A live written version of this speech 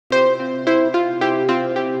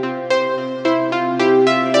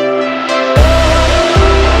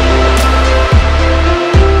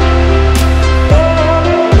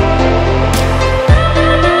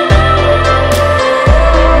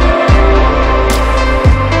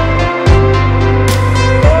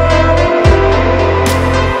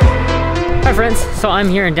I'm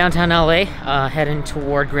here in downtown LA, heading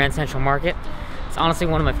toward Grand Central Market. It's honestly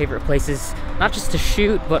one of my favorite places, not just to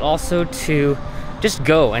shoot, but also to just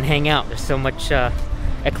go and hang out. There's so much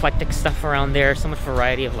eclectic stuff around there, so much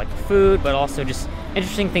variety of like food, but also just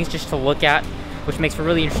interesting things just to look at, which makes for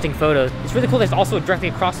really interesting photos. It's really cool. There's also directly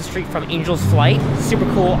across the street from Angel's Flight. Super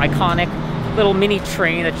cool, iconic little mini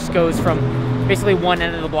train that just goes from basically one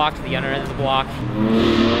end of the block to the other end of the block.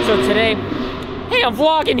 So today, hey, I'm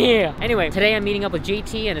vlogging here! Anyway, today I'm meeting up with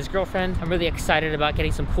JT and his girlfriend. I'm really excited about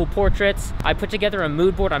getting some cool portraits. I put together a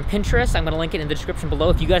mood board on Pinterest. I'm gonna link it in the description below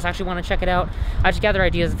if you guys actually wanna check it out. I just gather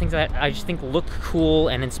ideas and things that I just think look cool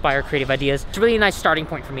and inspire creative ideas. It's a really nice starting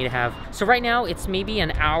point for me to have. So right now, it's maybe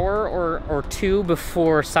an hour or two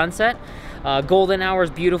before sunset. Golden hour is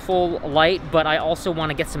beautiful light, but I also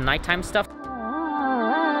wanna get some nighttime stuff.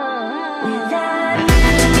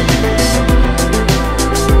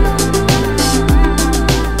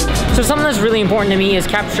 So something that's really important to me is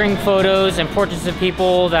capturing photos and portraits of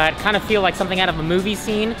people that kind of feel like something out of a movie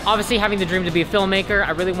scene. Obviously, having the dream to be a filmmaker,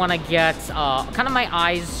 I really want to get kind of my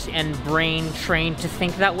eyes and brain trained to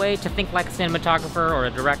think that way, to think like a cinematographer or a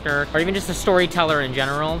director, or even just a storyteller in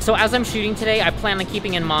general. So as I'm shooting today, I plan on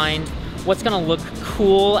keeping in mind what's gonna look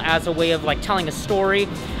cool as a way of like telling a story,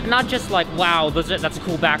 and not just like, wow, that's a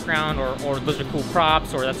cool background, or those are cool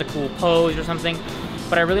props, or that's a cool pose or something.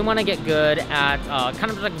 But I really want to get good at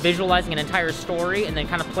kind of like visualizing an entire story and then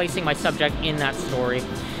kind of placing my subject in that story.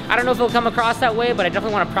 I don't know if it'll come across that way, but I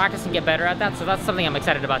definitely want to practice and get better at that, so that's something I'm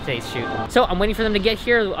excited about today's shoot. So I'm waiting for them to get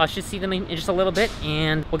here. I should see them in just a little bit,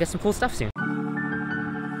 and we'll get some cool stuff soon.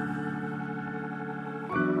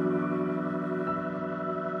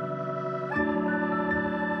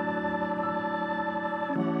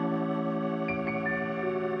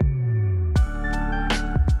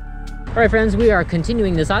 All right, friends, we are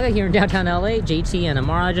continuing the saga here in downtown LA. JT and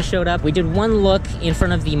Amara just showed up. We did one look in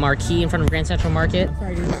front of the marquee in front of Grand Central Market.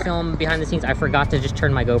 Sorry to film behind the scenes. I forgot to just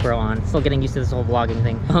turn my GoPro on. Still getting used to this whole vlogging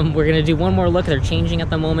thing. We're gonna do one more look. They're changing at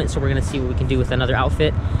the moment, so we're gonna see what we can do with another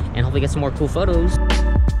outfit and hopefully get some more cool photos.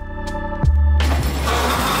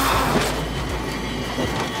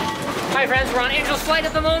 Hi, friends. We're on Angel's Flight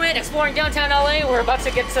at the moment, exploring downtown LA. We're about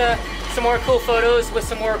to get to some more cool photos with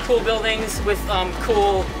some more cool buildings with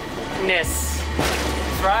cool. That's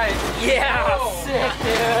right. Yeah, oh, sick,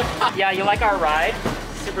 dude. Yeah, you like our ride?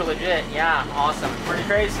 Super legit. Yeah, awesome. Pretty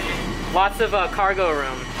crazy. Lots of cargo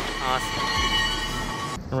room.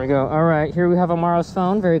 Awesome. There we go. All right, here we have Amara's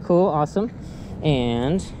phone. Very cool. Awesome.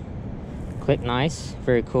 And click. Nice.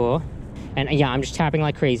 Very cool. And yeah, I'm just tapping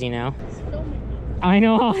like crazy now. I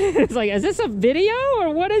know. It's like, is this a video or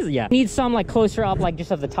what is it? Yeah. Need some like closer up, like just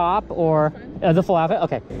of the top or the full outfit.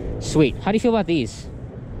 Okay. Sweet. How do you feel about these?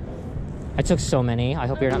 I took so many. I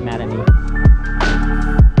hope you're not mad at me.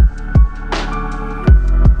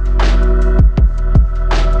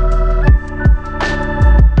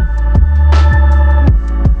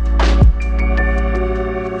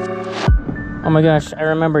 Oh my gosh, I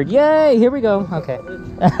remembered. Yay, here we go. Okay.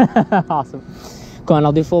 Awesome. Go on,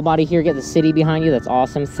 I'll do full body here. Get the city behind you. That's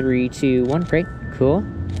awesome. 3, 2, 1. Great. Cool.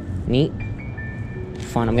 Neat.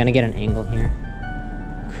 Fun. I'm gonna get an angle here.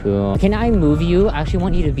 Cool. Can I move you? I actually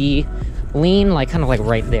want you to be lean, like kind of like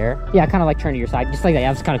right there. Yeah, kind of like turn to your side, just like that.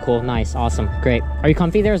 Yeah, that's kind of cool. Nice, awesome, great. Are you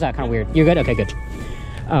comfy there? Is that kind of weird? You're good? Okay, good.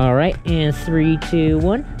 All right, and 3, 2,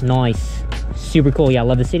 1. Nice, super cool. Yeah, I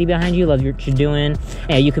love the city behind you. Love what you're doing.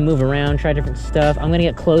 Yeah, you can move around, try different stuff. I'm gonna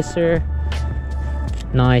get closer.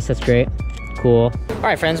 Nice, that's great. Cool. All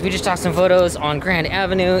right, friends, we just took some photos on Grand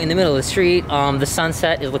Avenue in the middle of the street. The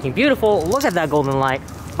sunset is looking beautiful. Look at that golden light.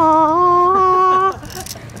 Aww.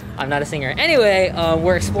 I'm not a singer. Anyway,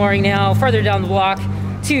 we're exploring now further down the block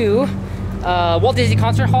to Walt Disney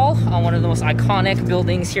Concert Hall, one of the most iconic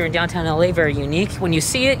buildings here in downtown LA, very unique. When you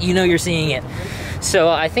see it, you know you're seeing it. So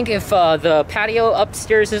I think if the patio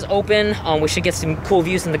upstairs is open, we should get some cool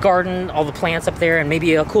views in the garden, all the plants up there, and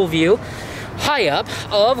maybe a cool view high up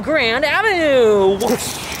of Grand Avenue.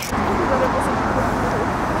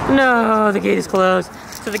 No, the gate is closed.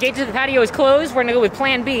 So the gate to the patio is closed. We're gonna go with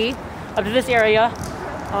plan B up to this area.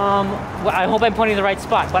 I hope I'm pointing the right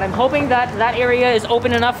spot, but I'm hoping that that area is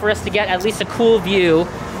open enough for us to get at least a cool view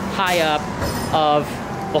high up of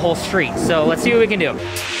the whole street. So let's see what we can do.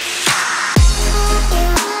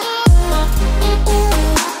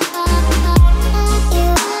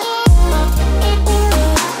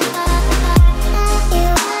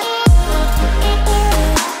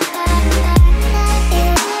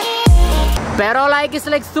 Pero like, it's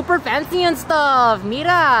like super fancy and stuff.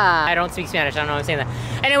 Mira. I don't speak Spanish, I don't know what I'm saying that.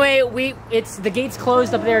 Anyway, the gate's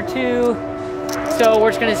closed up there too. So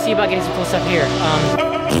we're just gonna see about getting some cool stuff here.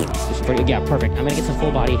 Yeah, perfect. I'm gonna get some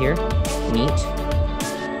full body here.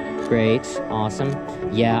 Neat. Great, awesome.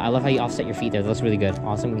 Yeah, I love how you offset your feet there. That looks really good.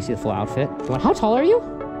 Awesome, we can see the full outfit. How tall are you?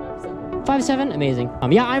 5'7", amazing.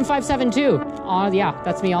 Yeah, I'm 5'7" too. Yeah,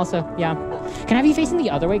 that's me also, yeah. Can I have you facing the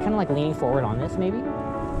other way, kind of like leaning forward on this, maybe?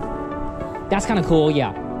 That's kind of cool,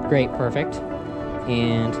 yeah. Great, perfect.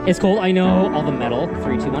 And it's cold, I know, all the metal.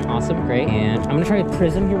 3, 2, 1, awesome, great. And I'm gonna try a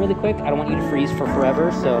prism here really quick. I don't want you to freeze for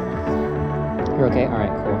forever, so you're okay, all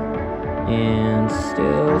right, cool. And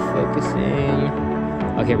still focusing.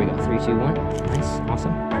 Okay, here we go, 3, 2, 1, nice,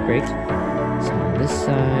 awesome, great. So on this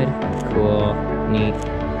side, cool, neat.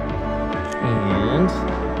 And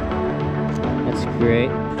that's great.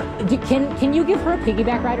 Can you give her a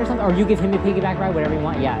piggyback ride or something? Or you give him a piggyback ride, whatever you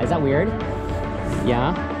want. Yeah, is that weird?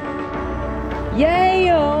 Yeah.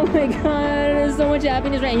 Yay! Oh my god, there's so much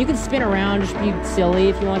happiness, right? And you can spin around, just be silly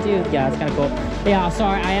if you want to. Yeah, that's kind of cool. Yeah,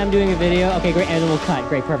 sorry, I am doing a video. Okay, great, and then we'll cut.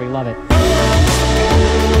 Great, perfect, love it.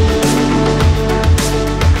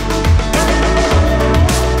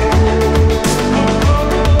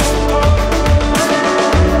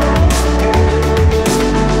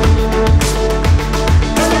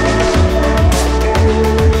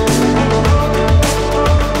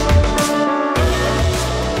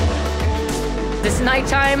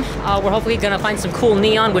 Nighttime, we're hopefully gonna find some cool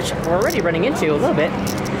neon, which we're already running into a little bit,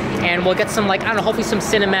 and we'll get some, like, I don't know, hopefully some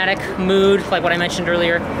cinematic mood, like what I mentioned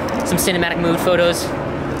earlier, some cinematic mood photos,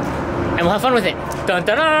 and we'll have fun with it. Dun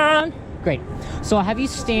dun dun! Great. So I'll have you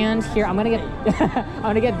stand here. I'm gonna get I'm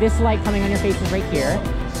gonna get this light coming on your faces right here.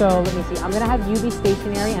 So let me see. I'm gonna have you be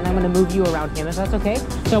stationary, and I'm gonna move you around him, if that's okay.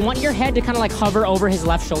 So I want your head to kind of like hover over his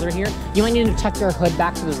left shoulder here. You might need to tuck your hood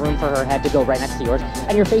back so there's room for her head to go right next to yours.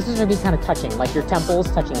 And your faces are gonna be kind of touching, like your temples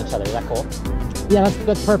touching each other. Is that cool? Yeah,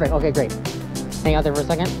 that's perfect. Okay, great. Hang out there for a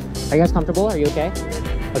second. Are you guys comfortable? Are you okay?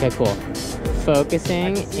 Okay, cool.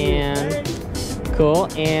 Focusing and cool.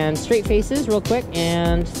 And straight faces real quick.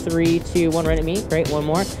 And 3, 2, 1, right at me. Great, one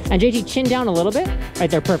more. And JT, chin down a little bit. Right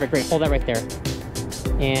there, perfect, great. Hold that right there.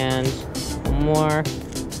 And one more.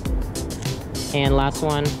 And last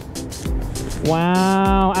one.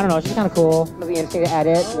 Wow, I don't know, it's just kind of cool. It'll be interesting to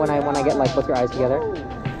edit when I get like both your eyes together.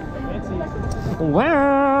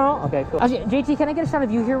 Wow. Okay, cool. Actually, JT, can I get a shot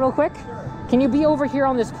of you here real quick? Can you be over here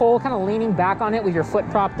on this pole, kind of leaning back on it with your foot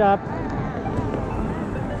propped up?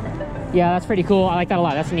 Yeah, that's pretty cool. I like that a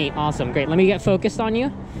lot. That's neat. Awesome. Great. Let me get focused on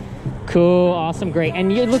you. Cool. Awesome. Great.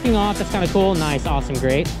 And you're looking off. That's kind of cool. Nice. Awesome.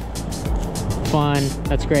 Great. Fun.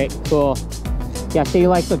 That's great. Cool. Yeah, so you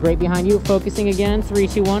like the great behind you. Focusing again. 3,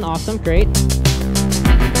 2, 1. Awesome. Great.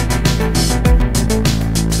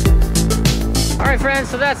 All right, friends.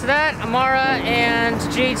 So that's that. Amara and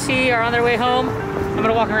JT are on their way home. I'm going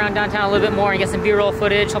to walk around downtown a little bit more and get some B-roll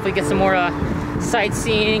footage. Hopefully get some more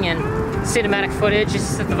sightseeing and cinematic footage just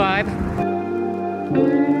to set the vibe.